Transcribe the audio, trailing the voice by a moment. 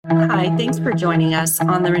Hi, thanks for joining us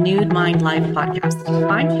on the Renewed Mind Life podcast.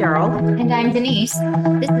 I'm Cheryl. And I'm Denise.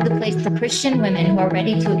 This is a place for Christian women who are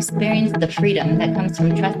ready to experience the freedom that comes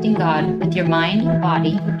from trusting God with your mind,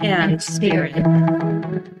 body, and spirit.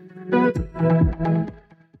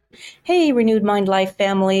 Hey, Renewed Mind Life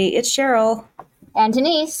family, it's Cheryl. And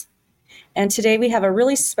Denise. And today we have a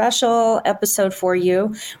really special episode for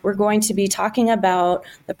you. We're going to be talking about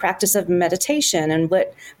the practice of meditation and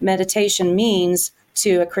what meditation means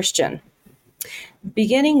to a Christian.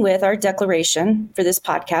 Beginning with our declaration for this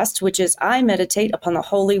podcast, which is, I meditate upon the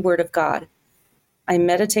holy word of God. I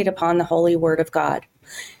meditate upon the holy word of God.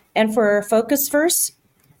 And for our focus verse,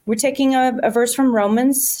 we're taking a verse from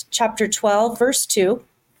Romans chapter 12, verse 2.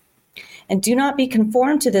 And do not be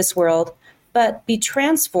conformed to this world, but be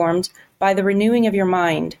transformed by the renewing of your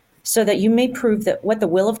mind, so that you may prove that what the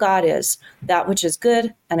will of God is, that which is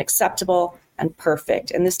good and acceptable and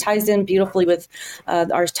perfect. And this ties in beautifully with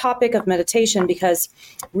our topic of meditation, because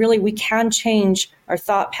really we can change our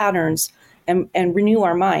thought patterns and renew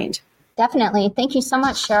our mind. Definitely. Thank you so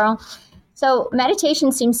much, Cheryl. So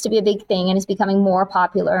meditation seems to be a big thing and is becoming more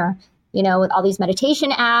popular, with all these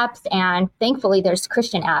meditation apps. And thankfully, there's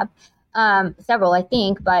Christian app, several, I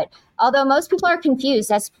think. But although most people are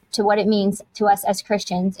confused as to what it means to us as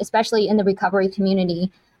Christians, especially in the recovery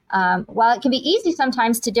community, while it can be easy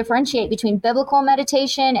sometimes to differentiate between biblical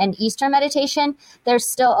meditation and Eastern meditation, there's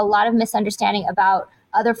still a lot of misunderstanding about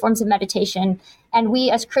other forms of meditation. And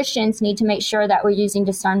we as Christians need to make sure that we're using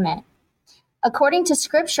discernment. According to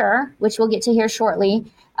Scripture, which we'll get to here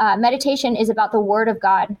shortly, meditation is about the Word of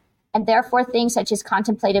God. And therefore, things such as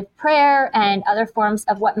contemplative prayer and other forms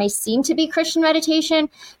of what may seem to be Christian meditation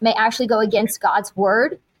may actually go against God's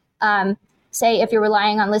word. Say if you're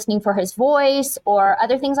relying on listening for his voice or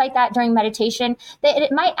other things like that during meditation, that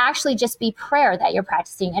it might actually just be prayer that you're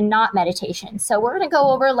practicing and not meditation. So we're going to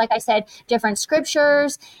go over, like I said, different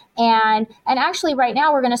scriptures. And actually right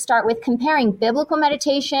now we're going to start with comparing biblical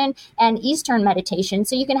meditation and Eastern meditation.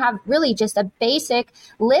 So you can have really just a basic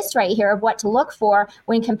list right here of what to look for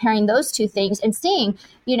when comparing those two things and seeing,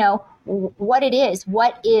 what it is,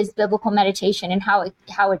 what is biblical meditation, and how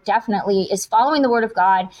it definitely is following the word of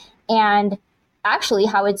God, and actually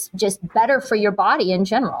how it's just better for your body in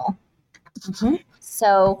general. Mm-hmm.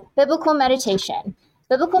 So biblical meditation.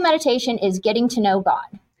 Biblical meditation is getting to know God.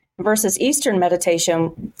 Versus Eastern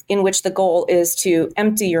meditation, in which the goal is to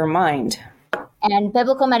empty your mind. And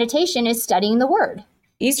biblical meditation is studying the word.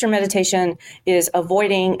 Eastern meditation is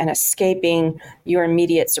avoiding and escaping your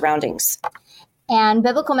immediate surroundings. And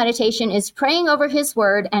biblical meditation is praying over his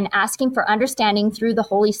word and asking for understanding through the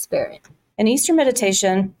Holy Spirit. In Eastern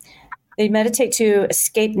meditation, they meditate to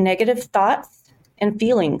escape negative thoughts and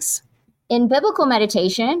feelings. In biblical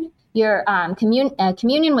meditation, you're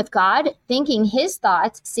communion with God, thinking his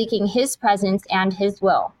thoughts, seeking his presence and his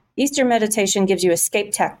will. Eastern meditation gives you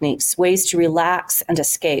escape techniques, ways to relax and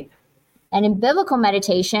escape. And in biblical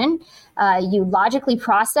meditation, you logically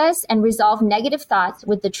process and resolve negative thoughts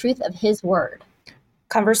with the truth of his word.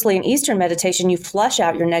 Conversely, in Eastern meditation, you flush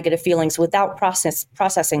out your negative feelings without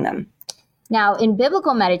processing them. Now, in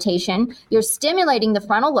biblical meditation, you're stimulating the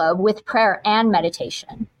frontal lobe with prayer and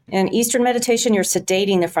meditation. In Eastern meditation, you're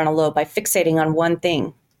sedating the frontal lobe by fixating on one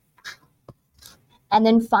thing. And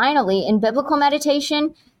then finally, in biblical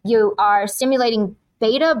meditation, you are stimulating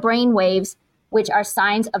beta brain waves, which are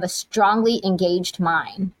signs of a strongly engaged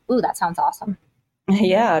mind. Ooh, that sounds awesome.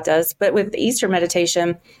 Yeah, it does. But with Eastern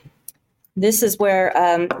meditation, this is where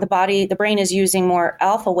the brain is using more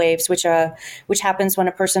alpha waves, which happens when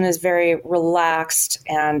a person is very relaxed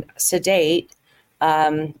and sedate,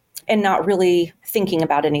 and not really thinking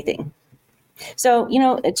about anything. So,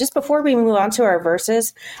 just before we move on to our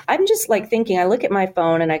verses, I'm just thinking, I look at my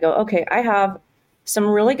phone and I go, okay, I have some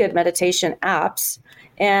really good meditation apps.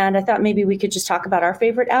 And I thought maybe we could just talk about our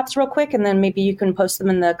favorite apps real quick. And then maybe you can post them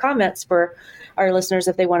in the comments for our listeners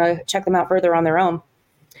if they want to check them out further on their own.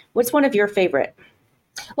 What's one of your favorite?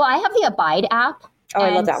 Well, I have the Abide app. Oh, I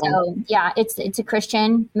love that one. Yeah, it's a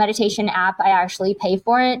Christian meditation app. I actually pay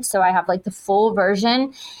for it, so I have the full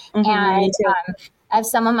version. Mm-hmm, and I have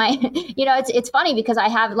some of my, it's funny because I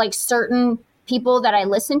have certain people that I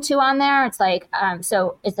listen to on there. It's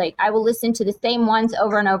so it's I will listen to the same ones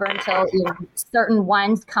over and over until certain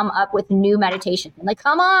ones come up with new meditations. I'm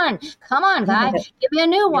come on, guy, give me a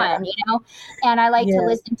new one, And I like to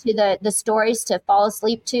listen to the stories to fall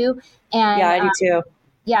asleep to. And yeah, I do too.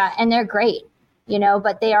 Yeah, and they're great,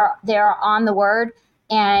 but they are on the word.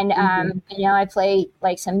 And I play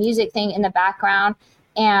some music thing in the background,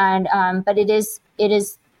 and but it is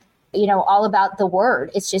all about the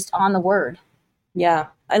word. It's just on the word. Yeah,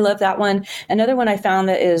 I love that one. Another one I found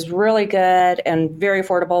that is really good and very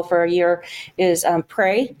affordable for a year is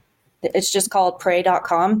Pray. It's just called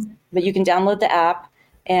pray.com, but you can download the app.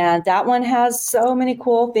 And that one has so many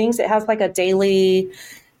cool things. It has like a daily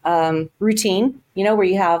routine, where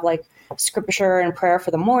you have like scripture and prayer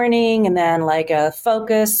for the morning and then like a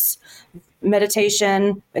focus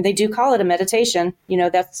meditation. And they do call it a meditation.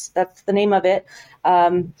 That's the name of it.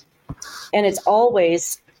 And it's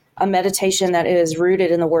always a meditation that is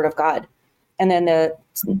rooted in the Word of God. And then the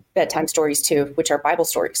bedtime stories too, which are Bible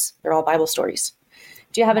stories. They're all Bible stories.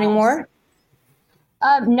 Do you have any more?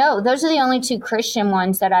 No, those are the only two Christian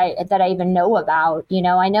ones that I even know about.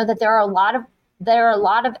 I know that there are a lot of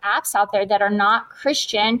apps out there that are not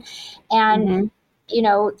Christian, and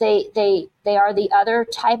they are the other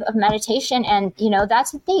type of meditation. And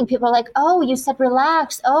that's the thing. People are like, oh, you said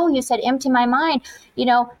relax. Oh, you said empty my mind.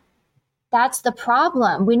 That's the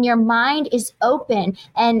problem. When your mind is open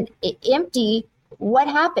and empty, what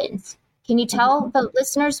happens? Can you tell the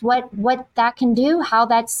listeners what that can do? How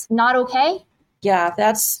that's not okay? Yeah,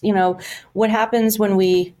 that's, what happens when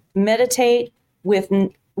we meditate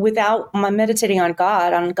without meditating on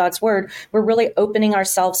God, on God's word. We're really opening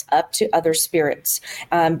ourselves up to other spirits,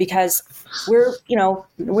 because we're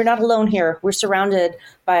not alone here. We're surrounded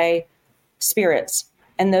by spirits,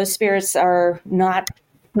 and those spirits are not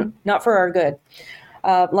for our good.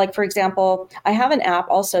 Like, for example, I have an app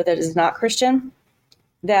also that is not Christian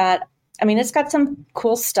that, it's got some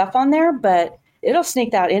cool stuff on there, but it'll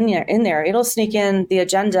sneak that in there. It'll sneak in the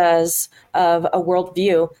agendas of a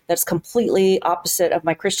worldview that's completely opposite of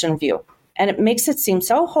my Christian view. And it makes it seem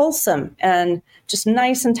so wholesome and just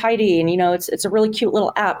nice and tidy. And, it's a really cute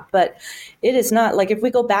little app, but it is not. Like, if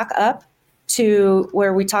we go back up to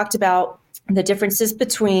where we talked about the differences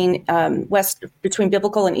between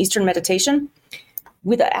biblical and Eastern meditation,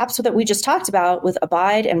 with the apps that we just talked about, with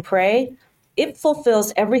Abide and Pray, it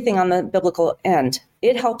fulfills everything on the biblical end.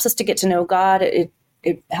 It helps us to get to know God. It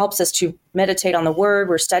helps us to meditate on the word.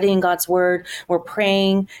 We're studying God's word. We're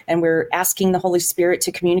praying and we're asking the Holy Spirit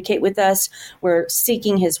to communicate with us. We're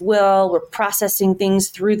seeking his will. We're processing things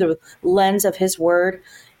through the lens of his word.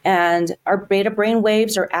 And our beta brain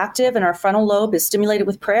waves are active and our frontal lobe is stimulated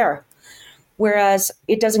with prayer. Whereas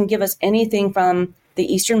it doesn't give us anything from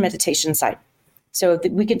the Eastern meditation side. So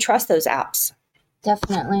we can trust those apps.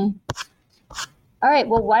 Definitely. All right.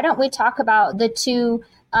 Well, why don't we talk about the two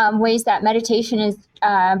ways that meditation is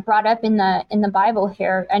brought up in the Bible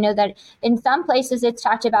here? I know that in some places it's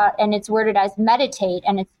talked about and it's worded as meditate,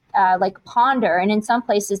 and it's like ponder, and in some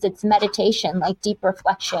places it's meditation, like deep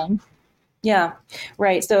reflection. Yeah,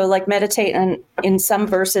 right. So like meditate in some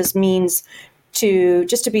verses means to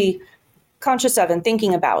be conscious of and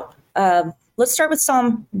thinking about. Let's start with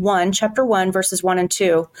Psalm 1, chapter 1, verses 1 and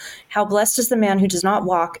 2. How blessed is the man who does not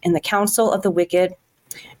walk in the counsel of the wicked,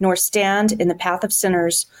 nor stand in the path of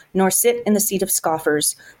sinners, nor sit in the seat of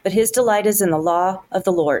scoffers. But his delight is in the law of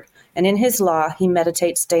the Lord, and in his law he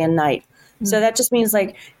meditates day and night. Mm-hmm. So that just means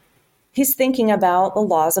like he's thinking about the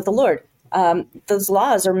laws of the Lord. Those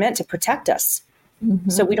laws are meant to protect us,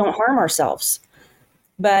 so we don't harm ourselves.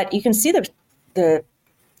 But you can see the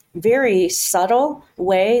very subtle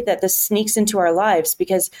way that this sneaks into our lives,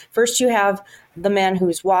 because first you have the man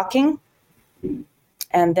who's walking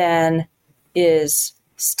and then is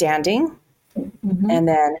standing and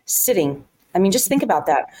then sitting. Just think about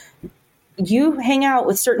that. You hang out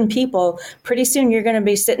with certain people, pretty soon you're going to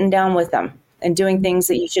be sitting down with them and doing things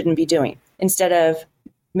that you shouldn't be doing instead of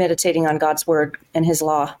meditating on God's word and his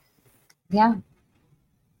law. Yeah.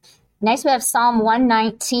 Next, we have Psalm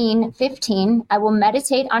 119:15. I will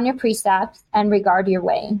meditate on your precepts and regard your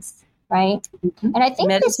ways. Right. And I think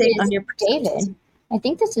this is David. I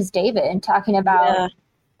think this is David talking about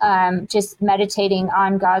just meditating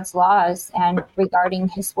on God's laws and regarding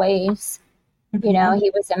his ways. He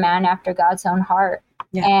was a man after God's own heart.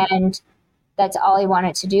 Yeah. And that's all he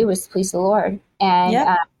wanted to do was please the Lord.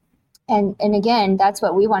 And and again, that's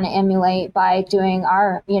what we want to emulate by doing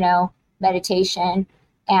our, meditation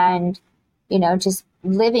and, just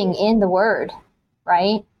living in the word,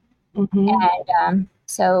 right? And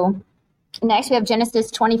so next we have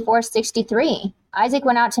Genesis 24:63. Isaac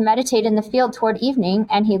went out to meditate in the field toward evening,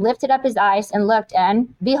 and he lifted up his eyes and looked,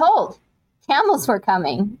 and behold, camels were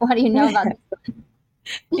coming. What do you know about this?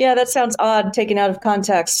 Yeah, that sounds odd, taken out of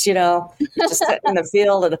context, just sitting in the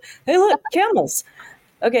field and, hey, look, camels.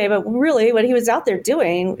 Okay, but really what he was out there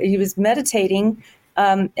doing, he was meditating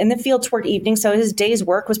in the field toward evening. So his day's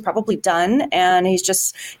work was probably done. And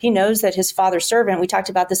he knows that his father's servant, we talked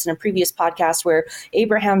about this in a previous podcast where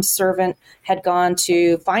Abraham's servant had gone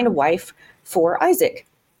to find a wife for Isaac.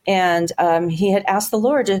 And he had asked the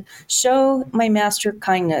Lord to show my master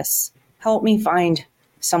kindness. Help me find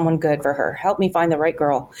someone good for her. Help me find the right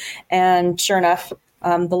girl. And sure enough,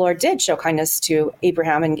 the Lord did show kindness to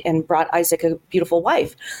Abraham and brought Isaac a beautiful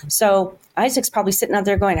wife. So Isaac's probably sitting out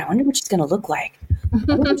there going, I wonder what she's going to look like. I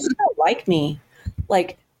wonder if she's going to like me.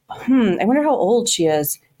 Like, I wonder how old she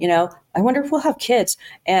is. You know, I wonder if we'll have kids.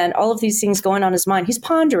 And all of these things going on his mind. He's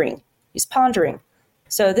pondering.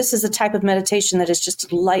 So this is a type of meditation that is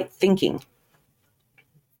just light thinking.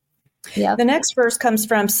 Yeah. The next verse comes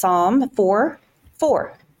from Psalm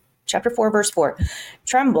 4:4, chapter 4, verse 4.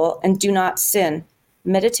 Tremble and do not sin.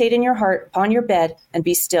 Meditate in your heart upon your bed and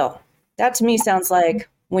be still. That to me sounds like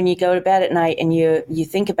when you go to bed at night and you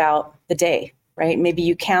think about the day, right? Maybe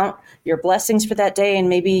you count your blessings for that day, and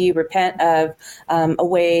maybe you repent of a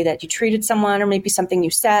way that you treated someone, or maybe something you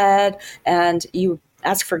said, and you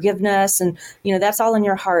ask forgiveness. And, that's all in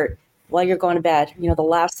your heart while you're going to bed. The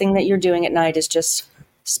last thing that you're doing at night is just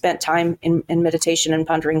spent time in meditation and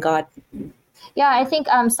pondering God. Yeah, I think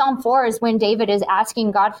Psalm 4 is when David is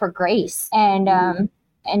asking God for grace. And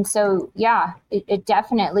so, yeah, it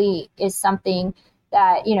definitely is something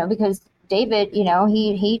that, because David,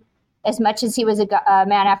 he as much as he was a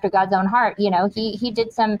man after God's own heart, he did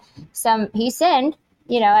he sinned,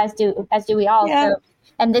 as do we all. Yeah. So,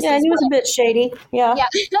 and this is he was a bit shady. Yeah.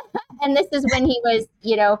 And this is when he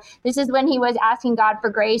was, asking God for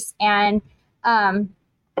grace. And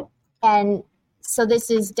so this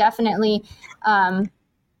is definitely the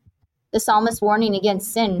psalmist warning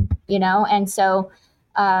against sin, and so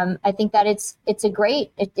I think that it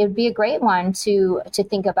would be a great one to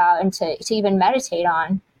think about and to even meditate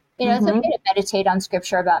on. It's okay to meditate on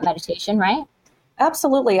scripture about meditation, right?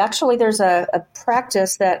 Absolutely. Actually, there's a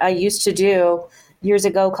practice that I used to do years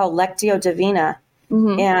ago called Lectio Divina.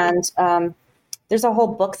 And there's a whole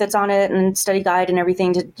book that's on it and study guide and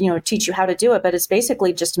everything to, teach you how to do it. But it's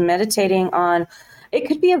basically just meditating on, it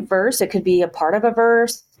could be a verse, it could be a part of a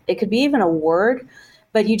verse, it could be even a word.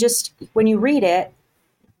 But when you read it,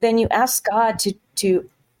 then you ask God to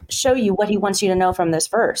show you what he wants you to know from this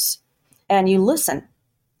verse. And you listen.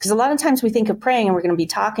 Because a lot of times we think of praying and we're going to be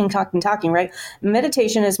talking, right?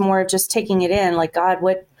 Meditation is more of just taking it in, like, God,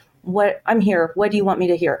 what I'm here. What do you want me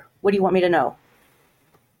to hear? What do you want me to know?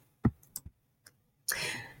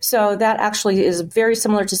 So that actually is very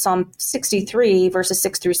similar to Psalm 63, verses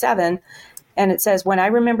 6-7. And it says, when I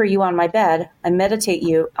remember you on my bed, I meditate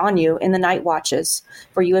on you in the night watches,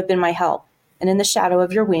 for you have been my help. And in the shadow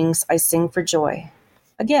of your wings, I sing for joy.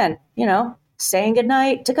 Again, saying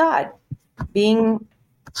goodnight to God, being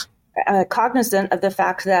cognizant of the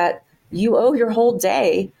fact that you owe your whole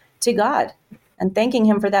day to God and thanking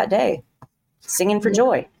him for that day, singing for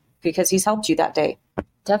joy because he's helped you that day.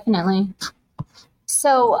 Definitely.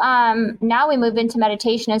 So now we move into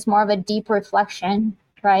meditation as more of a deep reflection,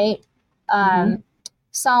 right?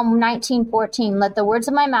 Psalm 19:14, let the words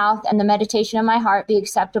of my mouth and the meditation of my heart be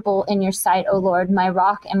acceptable in your sight, O Lord, my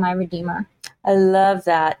rock and my redeemer. I love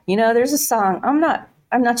that. There's a song. I'm not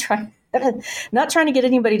trying to get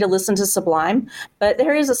anybody to listen to Sublime, but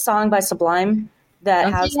there is a song by Sublime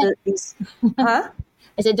that has these. Huh?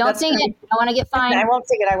 I said, don't sing it. I want to get fined. I won't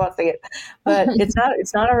sing it. But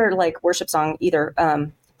it's not our worship song either.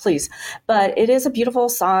 Please. But it is a beautiful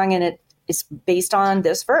song, and it's based on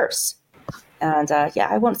this verse. And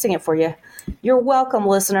I won't sing it for you. You're welcome,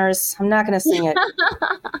 listeners. I'm not going to sing it.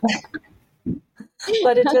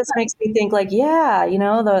 But it just makes me think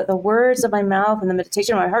the words of my mouth and the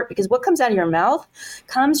meditation of my heart, because what comes out of your mouth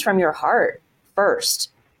comes from your heart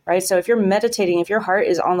first, right? So if you're meditating, if your heart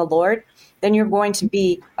is on the Lord, then you're going to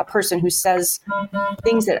be a person who says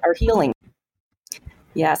things that are healing.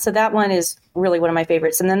 Yeah, so that one is really one of my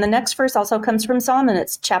favorites. And then the next verse also comes from Psalm, and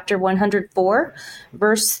it's chapter 104,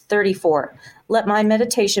 verse 34. Let my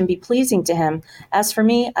meditation be pleasing to him. As for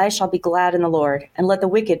me, I shall be glad in the Lord, and let the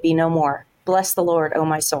wicked be no more. Bless the Lord, O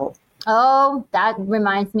my soul. Oh, that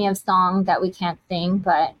reminds me of a song that we can't sing,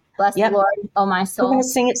 but bless the Lord, O my soul. I'm going to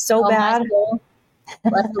sing it so bad.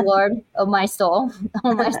 Bless the Lord, O my soul.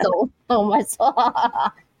 Oh, my soul. Oh, my soul.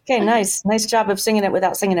 Okay, nice. Nice job of singing it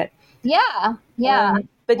without singing it. Yeah.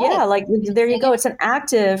 But there you go. It's an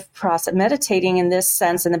active process. Meditating in this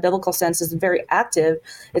sense, in the biblical sense, is very active.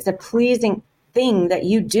 It's a pleasing thing that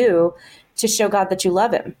you do to show God that you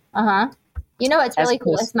love him. What's really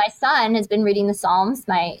cool is my son has been reading the Psalms,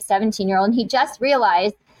 my 17-year-old, and he just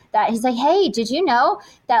realized that he's like, hey, did you know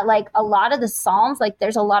that a lot of the Psalms,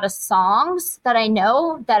 there's a lot of songs that I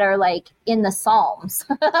know that are in the Psalms.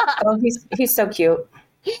 Oh, he's so cute.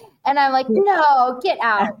 And I'm like, no, get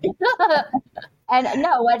out. And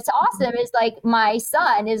no, what's awesome is like my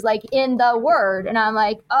son is like in the word, and I'm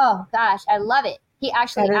like, oh gosh, I love it. He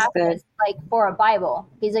actually That is asked good. us like for a Bible.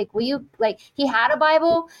 He's like, will you, like, he had a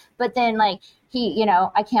Bible, but then like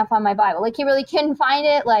I can't find my Bible. Like he really couldn't find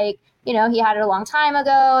it. Like, he had it a long time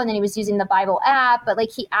ago, and then he was using the Bible app, but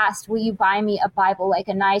like he asked, will you buy me a Bible, like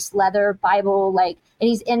a nice leather Bible, like, and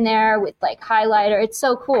he's in there with like highlighter. It's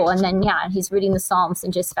so cool. And then, yeah, he's reading the Psalms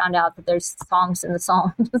and just found out that there's songs in the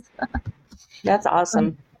Psalms. That's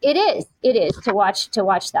awesome. It is to watch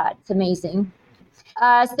that. It's amazing.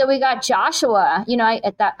 So we got Joshua.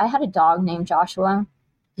 I had a dog named Joshua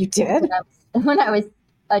You did? when I was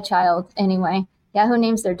a child. Anyway, yeah, who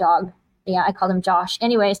names their dog? Yeah, I called him Josh.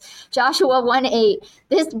 Anyways, Joshua 1:8.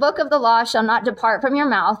 This book of the law shall not depart from your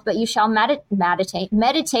mouth, but you shall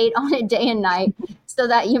meditate on it day and night, so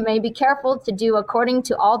that you may be careful to do according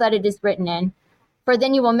to all that it is written in. For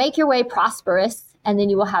then you will make your way prosperous, and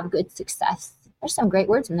then you will have good success. There's some great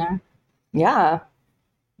words in there. Yeah.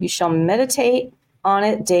 You shall meditate on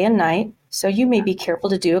it day and night, so you may be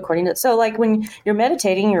careful to do according to it. So like when you're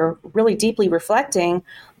meditating, you're really deeply reflecting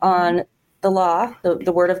on the law,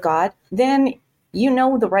 the word of God, then you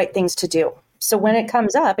know the right things to do. So when it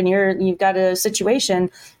comes up and you've got a situation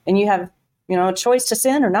and you have, a choice to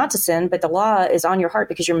sin or not to sin, but the law is on your heart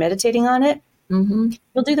because you're meditating on it,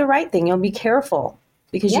 you'll do the right thing. You'll be careful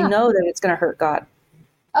because you know that it's going to hurt God.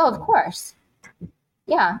 Oh, of course.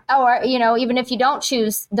 Yeah. Or, even if you don't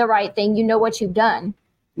choose the right thing, you know what you've done.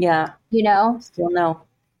 Yeah. Still know.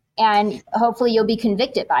 And hopefully you'll be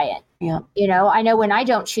convicted by it. Yeah. I know when I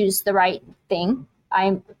don't choose the right thing,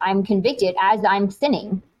 I'm convicted as I'm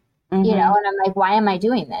sinning, and I'm like, why am I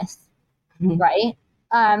doing this? Right.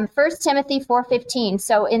 1 Timothy 4:15.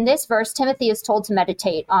 So in this verse, Timothy is told to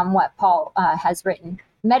meditate on what Paul has written.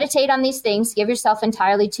 Meditate on these things, give yourself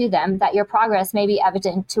entirely to them, that your progress may be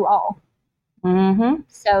evident to all.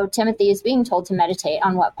 So Timothy is being told to meditate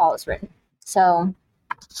on what Paul has written. So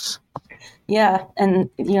yeah, and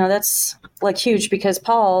that's like huge because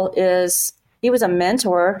he was a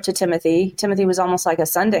mentor to Timothy. Timothy was almost like a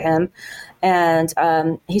son to him, and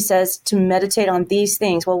he says to meditate on these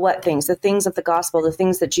things. Well, what things? The things of the gospel, the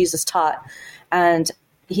things that Jesus taught, and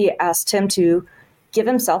he asked him to give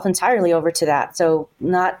himself entirely over to that. So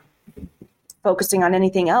not focusing on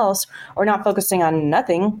anything else or not focusing on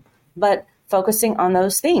nothing, but focusing on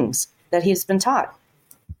those things that he's been taught.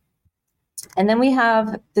 And then we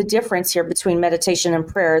have the difference here between meditation and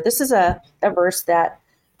prayer. This is a verse that,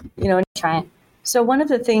 so one of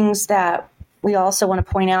the things that we also want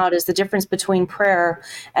to point out is the difference between prayer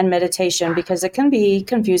and meditation, because it can be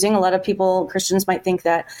confusing. A lot of people, Christians, might think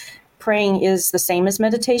that praying is the same as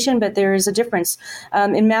meditation, but there is a difference.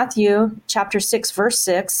 In Matthew chapter 6, verse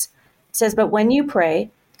 6, it says, "But when you pray,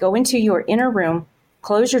 go into your inner room,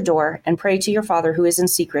 close your door, and pray to your Father who is in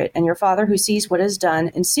secret, and your Father who sees what is done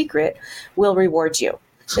in secret will reward you."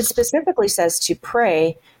 It specifically says to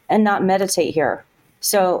pray and not meditate here.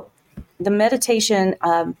 So the meditation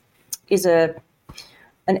is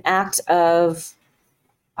an act of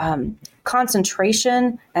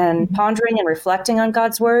concentration and pondering and reflecting on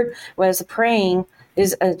God's word, whereas the praying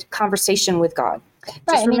is a conversation with God.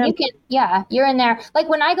 Right. You're in there. Like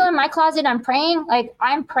when I go in my closet, I'm praying, like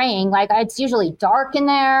it's usually dark in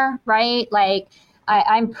there, right? Like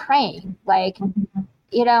I'm praying, like,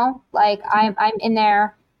 like I'm in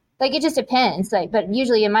there, like, it just depends. Like, but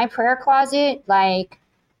usually in my prayer closet, like,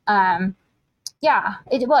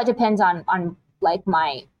 it depends on like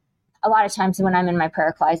a lot of times when I'm in my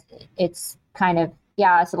prayer closet, it's kind of,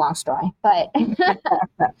 it's a long story, but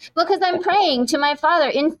because I'm praying to my Father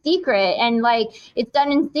in secret, and like it's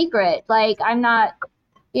done in secret. Like I'm not,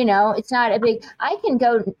 it's not a big. I can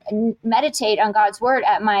go meditate on God's word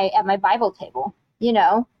at my Bible table.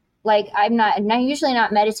 Like I'm usually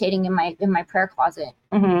not meditating in my prayer closet.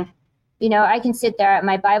 I can sit there at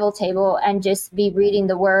my Bible table and just be reading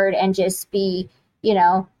the word and just be,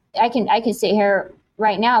 I can sit here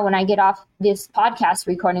right now when I get off this podcast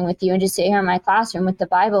recording with you and just sit here in my classroom with the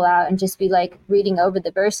Bible out and just be like reading over the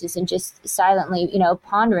verses and just silently,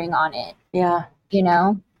 pondering on it. Yeah.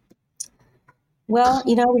 Well,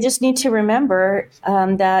 we just need to remember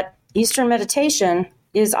that Eastern meditation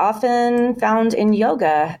is often found in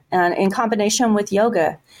yoga and in combination with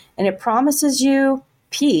yoga, and it promises you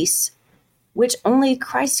peace, which only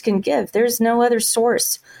Christ can give. There's no other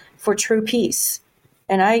source for true peace.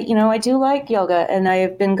 And I do like yoga, and I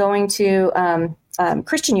have been going to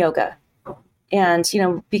Christian yoga, and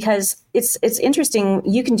because it's interesting.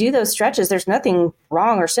 You can do those stretches. There's nothing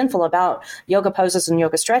wrong or sinful about yoga poses and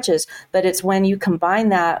yoga stretches, but it's when you combine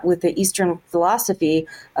that with the Eastern philosophy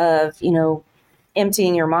of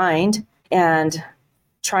emptying your mind and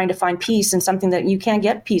trying to find peace in something that you can't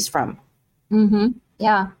get peace from.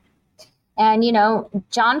 Yeah. And,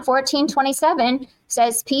 John 14:27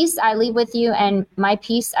 says, peace I leave with you and my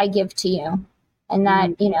peace I give to you. And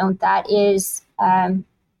that, that is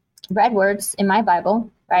red words in my Bible,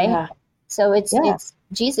 right? Yeah. So it's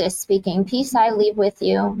Jesus speaking, peace I leave with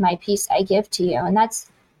you, my peace I give to you. And that's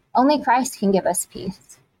only Christ can give us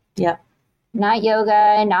peace. Yeah. Not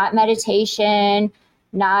yoga, not meditation,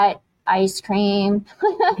 not ice cream,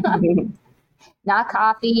 not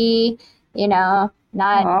coffee, not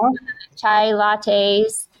chai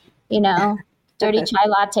lattes, dirty chai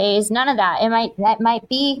lattes, none of that. That might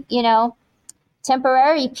be,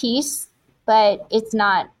 temporary peace, but it's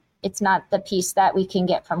not the peace that we can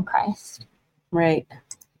get from Christ. Right.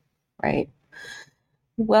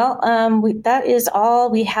 Well, that is all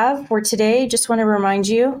we have for today. Just want to remind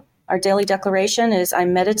you, our daily declaration is, I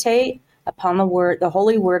meditate upon the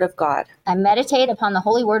holy word of God. I meditate upon the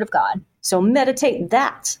holy word of God. So meditate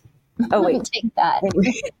that. Oh, wait. Take that.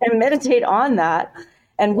 And meditate on that.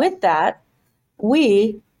 And with that,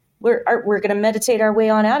 we're going to meditate our way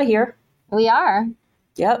on out of here. We are.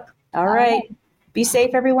 Yep. All right. Be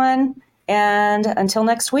safe, everyone. And until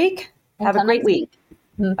next week, have a great week.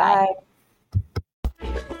 Bye.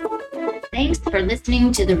 Thanks for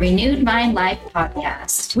listening to the Renewed Mind Life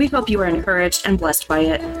podcast. We hope you are encouraged and blessed by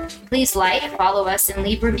it. Please like, follow us, and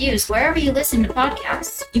leave reviews wherever you listen to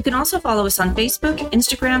podcasts. You can also follow us on Facebook,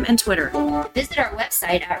 Instagram, and Twitter. Visit our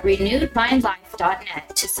website at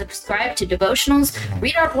renewedmindlife.net to subscribe to devotionals,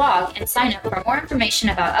 read our blog, and sign up for more information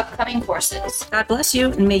about upcoming courses. God bless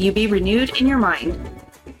you, and may you be renewed in your mind.